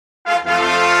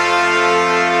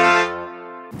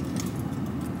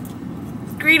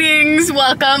Greetings,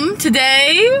 welcome.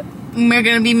 Today, we're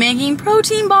gonna be making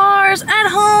protein bars at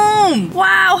home.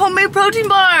 Wow, homemade protein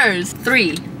bars.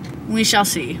 3, we shall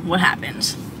see what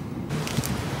happens.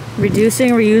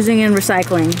 Reducing, reusing, and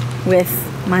recycling with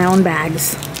my own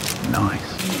bags. Nice.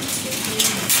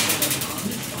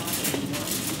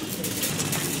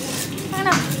 Kind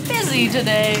of busy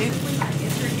today.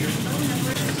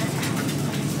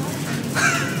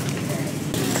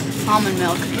 Almond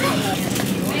milk.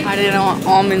 I didn't know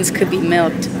almonds could be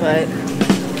milked, but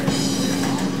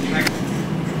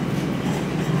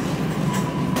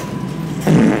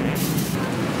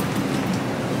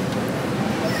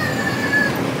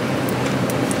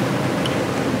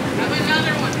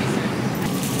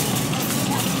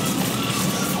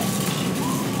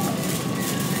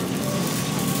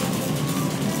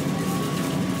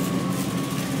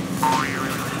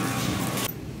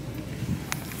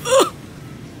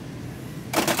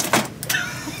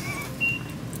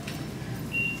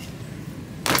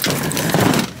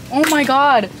oh my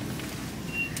god.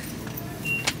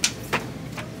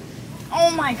 Oh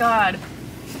my god.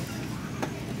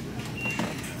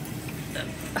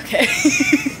 Okay.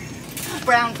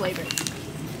 Brown flavor.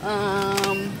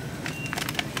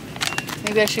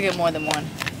 Maybe I should get more than one.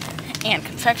 And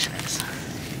confectioners.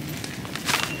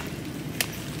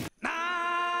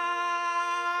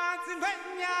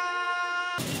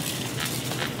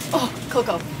 Oh,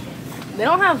 cocoa. They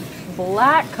don't have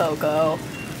black cocoa.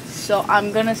 So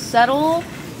I'm gonna settle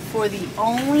for the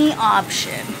only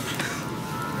option.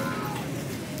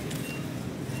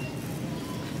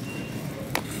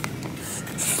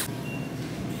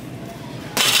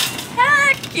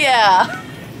 Heck yeah!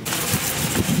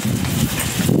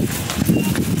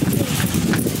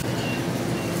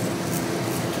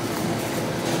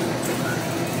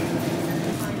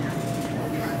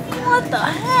 What the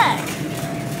heck?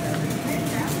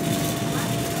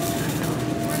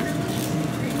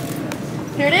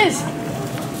 Here it is.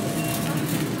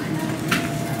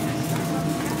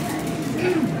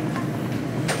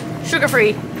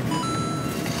 Sugar-free.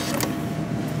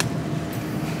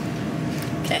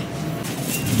 Okay.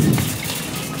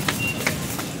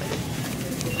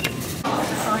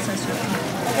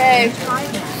 Okay.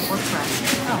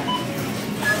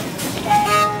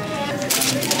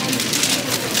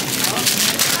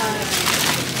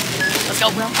 Let's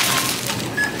go, bro.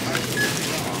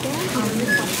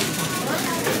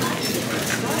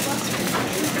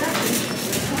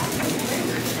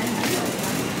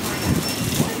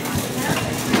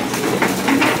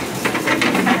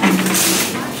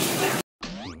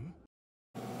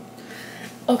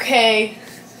 Okay,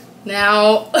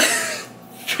 now,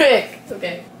 frick,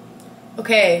 okay.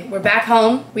 Okay, we're back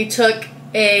home. We took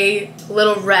a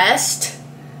little rest,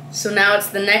 so now it's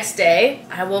the next day.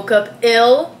 I woke up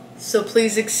ill, so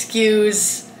please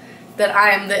excuse that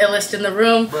I am the illest in the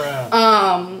room.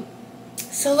 Bruh.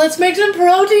 So let's make some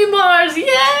protein bars,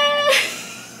 yay!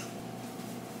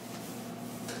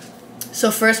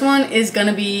 So first one is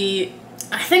gonna be,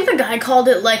 I think the guy called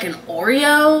it like an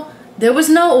Oreo. There was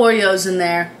no Oreos in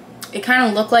there. It kind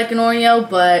of looked like an Oreo,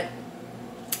 but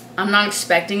I'm not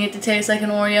expecting it to taste like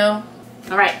an Oreo.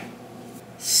 All right.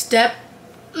 Step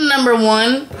number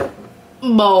 1,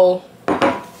 bowl.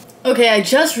 Okay, I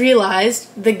just realized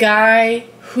the guy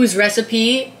whose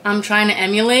recipe I'm trying to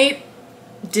emulate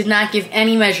did not give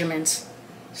any measurements.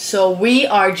 So we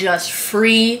are just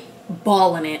free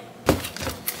balling it.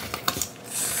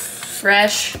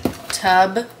 Fresh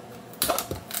tub.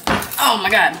 Oh my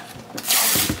god.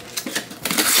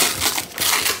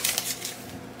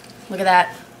 Look at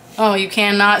that. Oh, you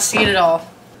cannot see it at all.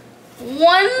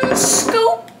 1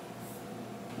 scoop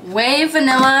whey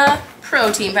vanilla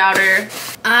protein powder.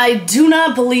 I do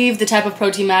not believe the type of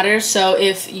protein matters, so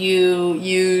if you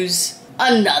use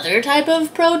another type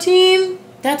of protein,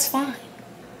 that's fine.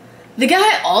 The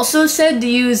guy also said to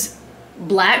use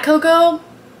black cocoa.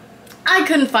 I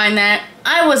couldn't find that.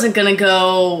 I wasn't gonna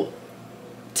go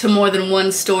to more than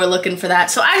one store looking for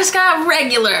that, so I just got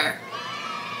regular.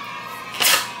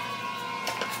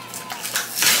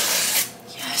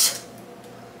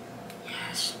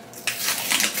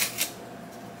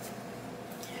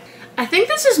 I think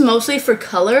this is mostly for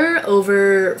color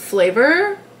over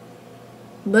flavor,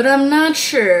 but I'm not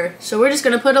sure. So we're just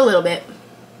gonna put a little bit.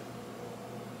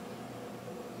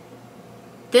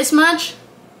 This much?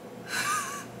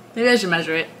 Maybe I should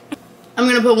measure it. I'm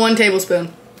gonna put 1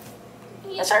 tablespoon.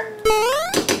 Yes, sir.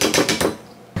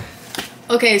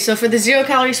 Okay, so for the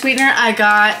 0-calorie sweetener, I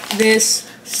got this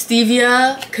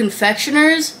stevia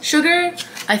confectioner's sugar.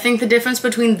 I think the difference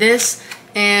between this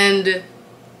and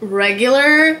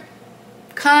regular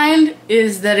kind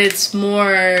is that it's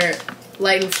more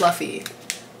light and fluffy,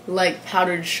 like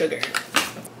powdered sugar.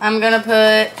 I'm gonna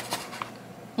put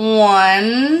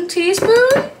 1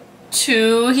 teaspoon,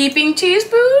 2 heaping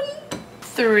teaspoon,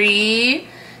 3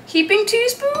 heaping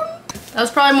teaspoon. That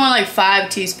was probably more like 5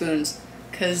 teaspoons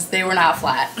because they were not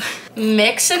flat.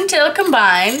 Mix until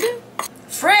combined.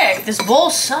 Frick, this bowl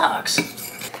sucks.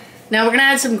 Now we're gonna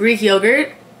add some Greek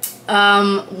yogurt.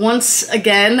 Once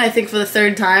again, I think for the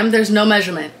 3rd time, there's no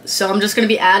measurement. So I'm just gonna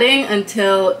be adding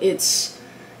until it's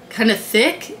kind of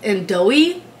thick and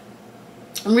doughy.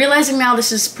 I'm realizing now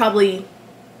this is probably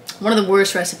one of the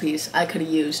worst recipes I could have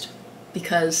used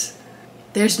because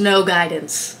there's no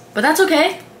guidance. But that's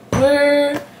okay.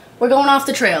 We're going off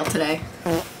the trail today.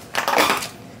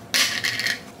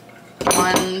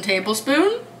 1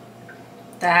 tablespoon.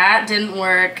 That didn't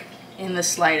work in the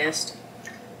slightest.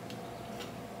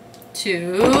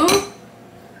 2.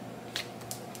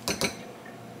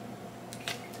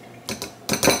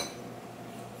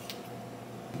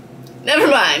 Never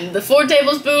mind, the 4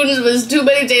 tablespoons was too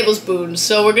many tablespoons,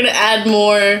 so we're gonna add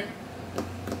more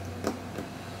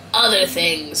other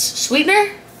things.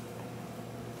 Sweetener?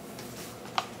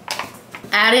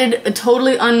 Added a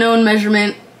totally unknown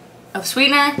measurement of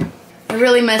sweetener. I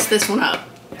really messed this one up.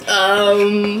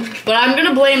 But I'm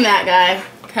gonna blame that guy,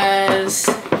 because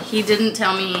he didn't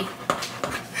tell me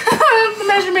the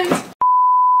measurements.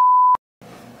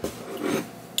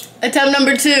 Attempt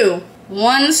number 2.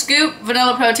 1 scoop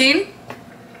vanilla protein,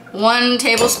 1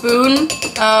 tablespoon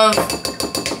of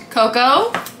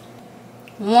cocoa,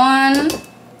 1,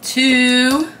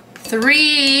 2,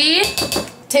 3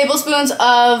 tablespoons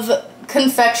of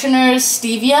confectioner's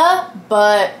stevia,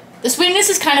 but the sweetness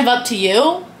is kind of up to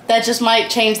you. That just might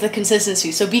change the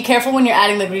consistency, so be careful when you're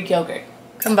adding the Greek yogurt.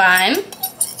 Combine.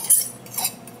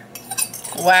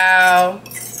 Wow.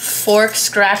 Fork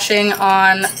scratching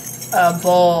on a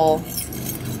bowl.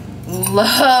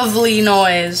 Lovely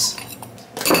noise.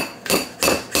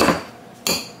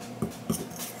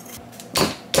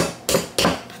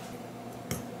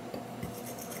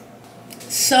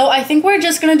 So I think we're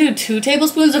just gonna do 2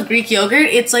 tablespoons of Greek yogurt.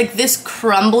 It's like this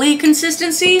crumbly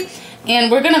consistency,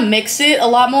 and we're gonna mix it a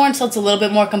lot more until it's a little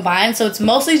bit more combined, so it's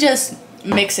mostly just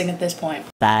mixing at this point.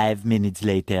 5 minutes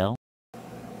later.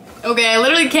 Okay, I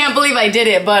literally can't believe I did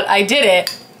it, but I did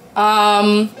it.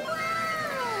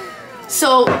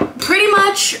 So pretty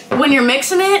much when you're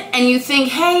mixing it and you think,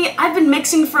 hey, I've been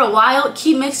mixing for a while,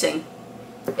 keep mixing.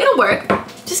 It'll work.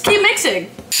 Just keep mixing.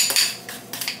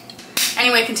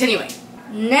 Anyway, continuing.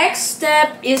 Next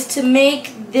step is to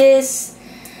make this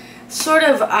sort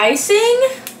of icing.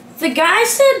 The guy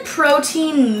said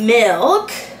protein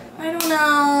milk. I don't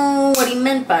know what he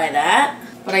meant by that,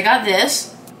 but I got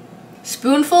this.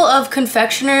 Spoonful of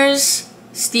confectioner's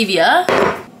stevia.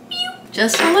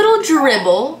 Just a little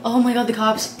dribble. Oh my god, the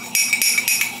cops.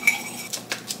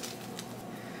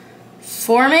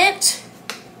 Form it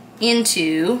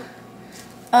into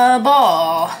a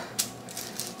ball.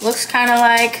 Looks kind of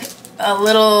like a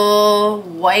little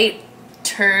white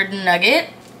turd nugget.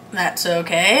 That's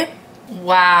okay.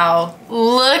 Wow,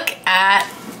 look at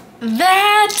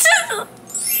that.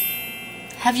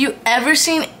 Have you ever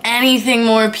seen anything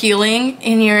more appealing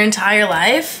in your entire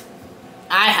life?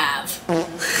 I have.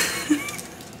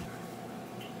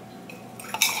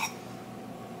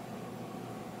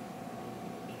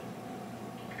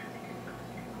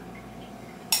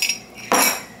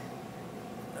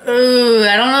 Ooh,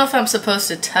 I don't know if I'm supposed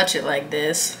to touch it like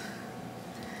this.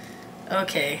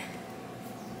 Okay.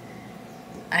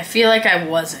 I feel like I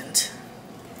wasn't.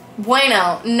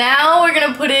 Bueno, now we're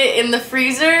gonna put it in the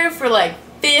freezer for like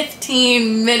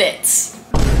 15 minutes.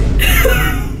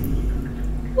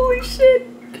 Holy shit.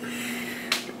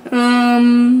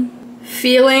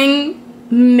 Feeling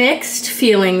mixed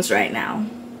feelings right now.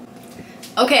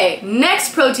 Okay,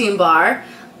 next protein bar.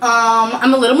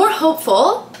 I'm a little more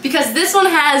hopeful because this one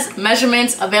has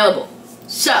measurements available.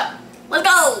 So, let's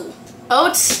go.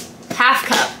 Oats, half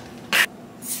cup.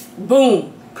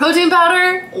 Boom. Protein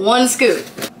powder, 1 scoop.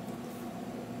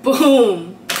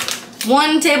 Boom.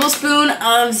 1 tablespoon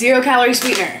of 0-calorie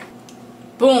sweetener.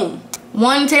 Boom.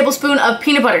 1 tablespoon of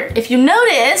peanut butter. If you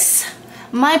notice,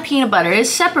 my peanut butter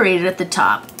is separated at the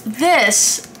top.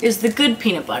 This is the good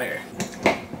peanut butter.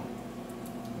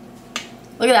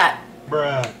 Look at that.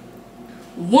 Bruh.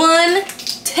 1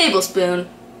 tablespoon.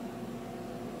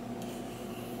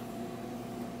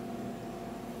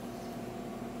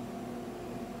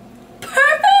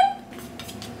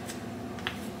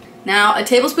 Now, a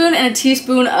tablespoon and a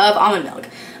teaspoon of almond milk.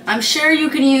 I'm sure you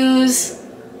can use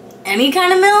any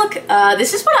kind of milk.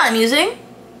 This is what I'm using,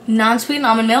 non-sweetened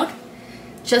almond milk.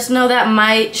 Just know that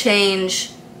might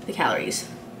change the calories.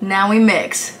 Now we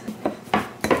mix.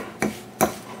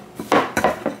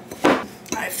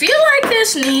 I feel like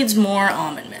this needs more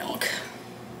almond milk.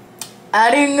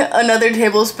 Adding another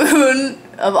tablespoon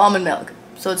of almond milk.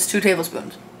 So it's 2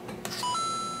 tablespoons.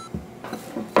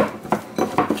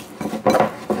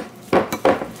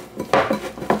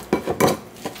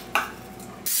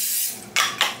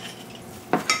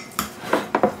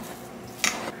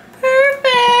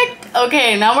 Perfect.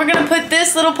 Okay, now we're gonna put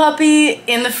this little puppy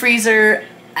in the freezer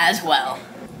as well.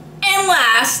 And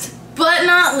last but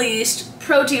not least,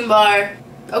 protein bar.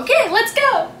 Okay, let's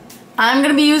go. I'm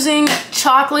gonna be using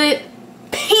chocolate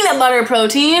peanut butter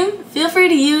protein. Feel free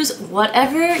to use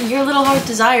whatever your little heart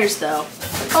desires though.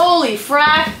 Holy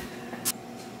frack.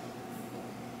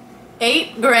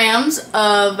 8 grams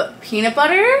of peanut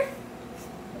butter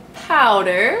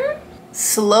powder.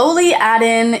 Slowly add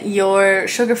in your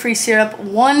sugar-free syrup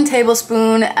 1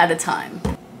 tablespoon at a time.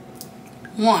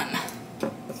 1.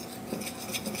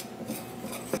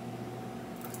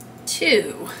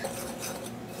 2.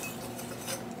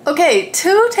 Okay,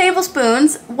 2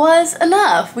 tablespoons was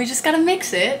enough. We just gotta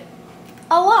mix it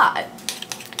a lot.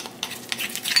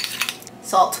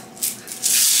 Salt.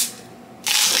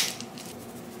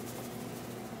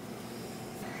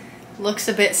 Looks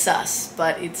a bit sus,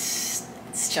 but it's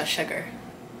just sugar.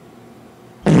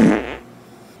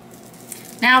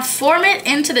 Now form it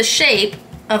into the shape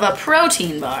of a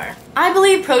protein bar. I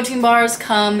believe protein bars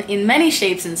come in many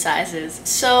shapes and sizes,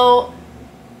 so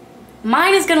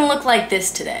mine is gonna look like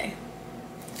this today.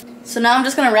 So now I'm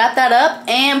just gonna wrap that up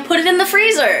and put it in the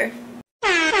freezer.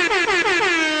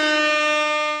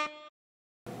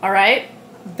 All right,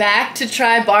 back to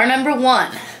try bar number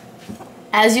 1.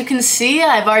 As you can see,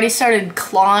 I've already started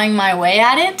clawing my way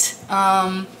at it,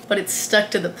 but it's stuck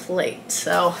to the plate,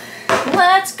 so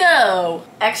let's go.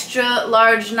 Extra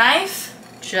large knife,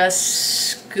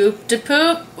 just scoop to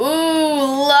poop.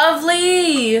 Ooh,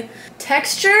 lovely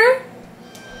texture.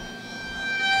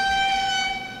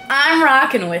 I'm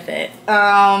rocking with it.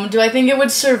 Do I think it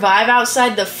would survive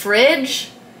outside the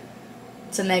fridge?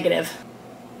 It's a negative.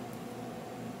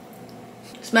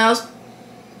 Smells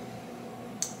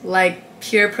like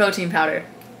pure protein powder.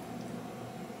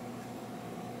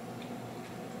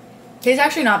 Tastes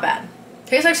actually not bad.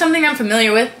 Tastes like something I'm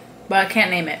familiar with, but I can't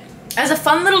name it. As a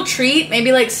fun little treat,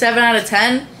 maybe like 7 out of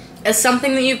 10. As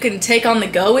something that you can take on the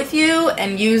go with you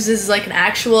and use as like an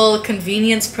actual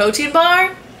convenience protein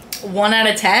bar, 1 out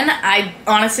of 10. I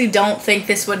honestly don't think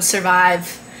this would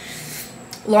survive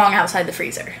long outside the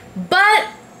freezer. But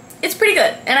it's pretty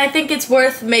good, and I think it's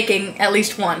worth making at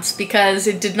least once because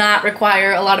it did not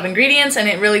require a lot of ingredients and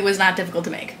it really was not difficult to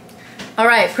make. All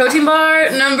right, protein bar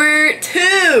number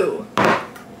 2.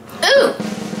 Ooh.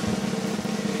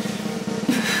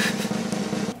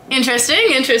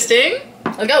 Interesting, interesting.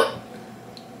 Let's go.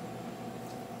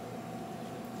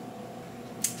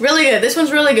 Really good. This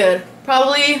one's really good.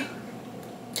 Probably,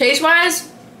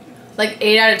 taste-wise, like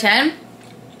 8 out of 10.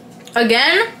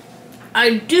 Again,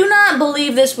 I do not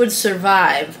believe this would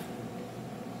survive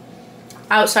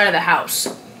outside of the house.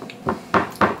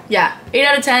 Yeah, 8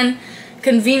 out of 10.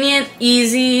 Convenient,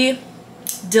 easy,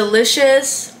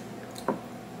 delicious.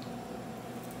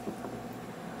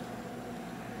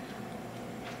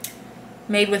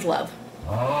 Made with love.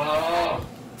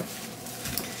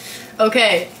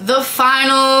 Okay, the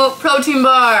final protein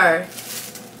bar.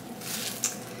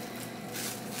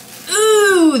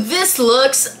 Ooh, this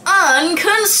looks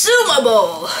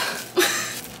unconsumable.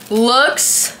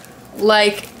 Looks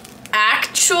like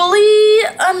actually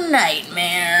a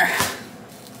nightmare.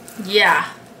 Yeah.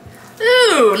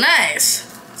 Ooh,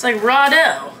 nice. It's like raw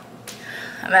dough.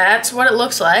 That's what it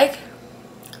looks like.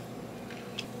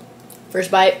 First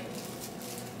bite.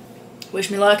 Wish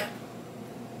me luck.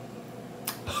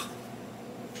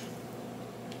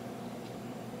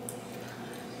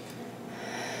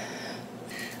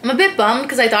 I'm a bit bummed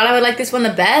because I thought I would like this one the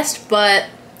best, but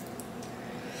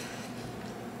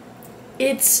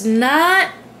it's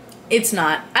not. It's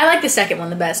not. I like the second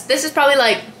one the best. This is probably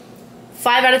like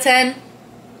 5 out of 10.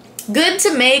 Good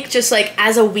to make, just like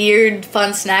as a weird,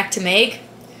 fun snack to make.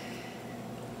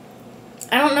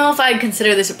 I don't know if I'd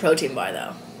consider this a protein bar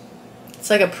though. It's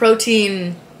like a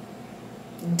protein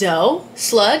dough,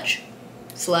 sludge.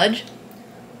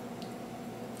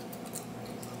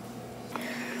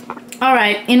 All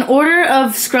right, in order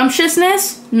of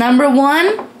scrumptiousness, number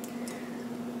 1,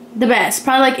 the best,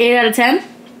 probably like 8 out of 10.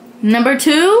 Number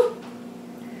 2,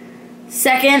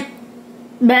 second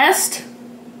best,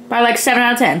 probably like 7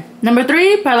 out of 10. Number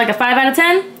 3, probably like a 5 out of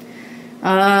 10.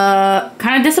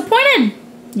 Kind of disappointed.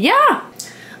 Yeah.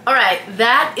 All right,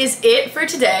 that is it for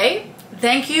today.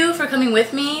 Thank you for coming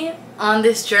with me on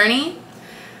this journey.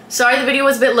 Sorry the video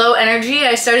was a bit low energy.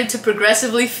 I started to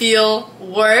progressively feel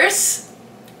worse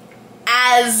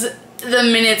as the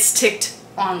minutes ticked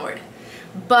onward.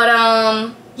 But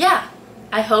yeah,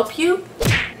 I hope you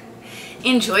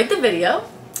enjoyed the video,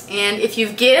 and if you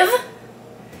give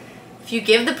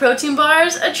the protein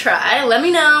bars a try, let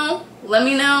me know. Let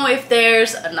me know if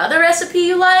there's another recipe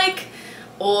you like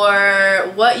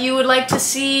or what you would like to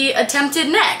see attempted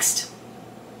next.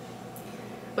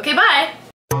 Okay, bye.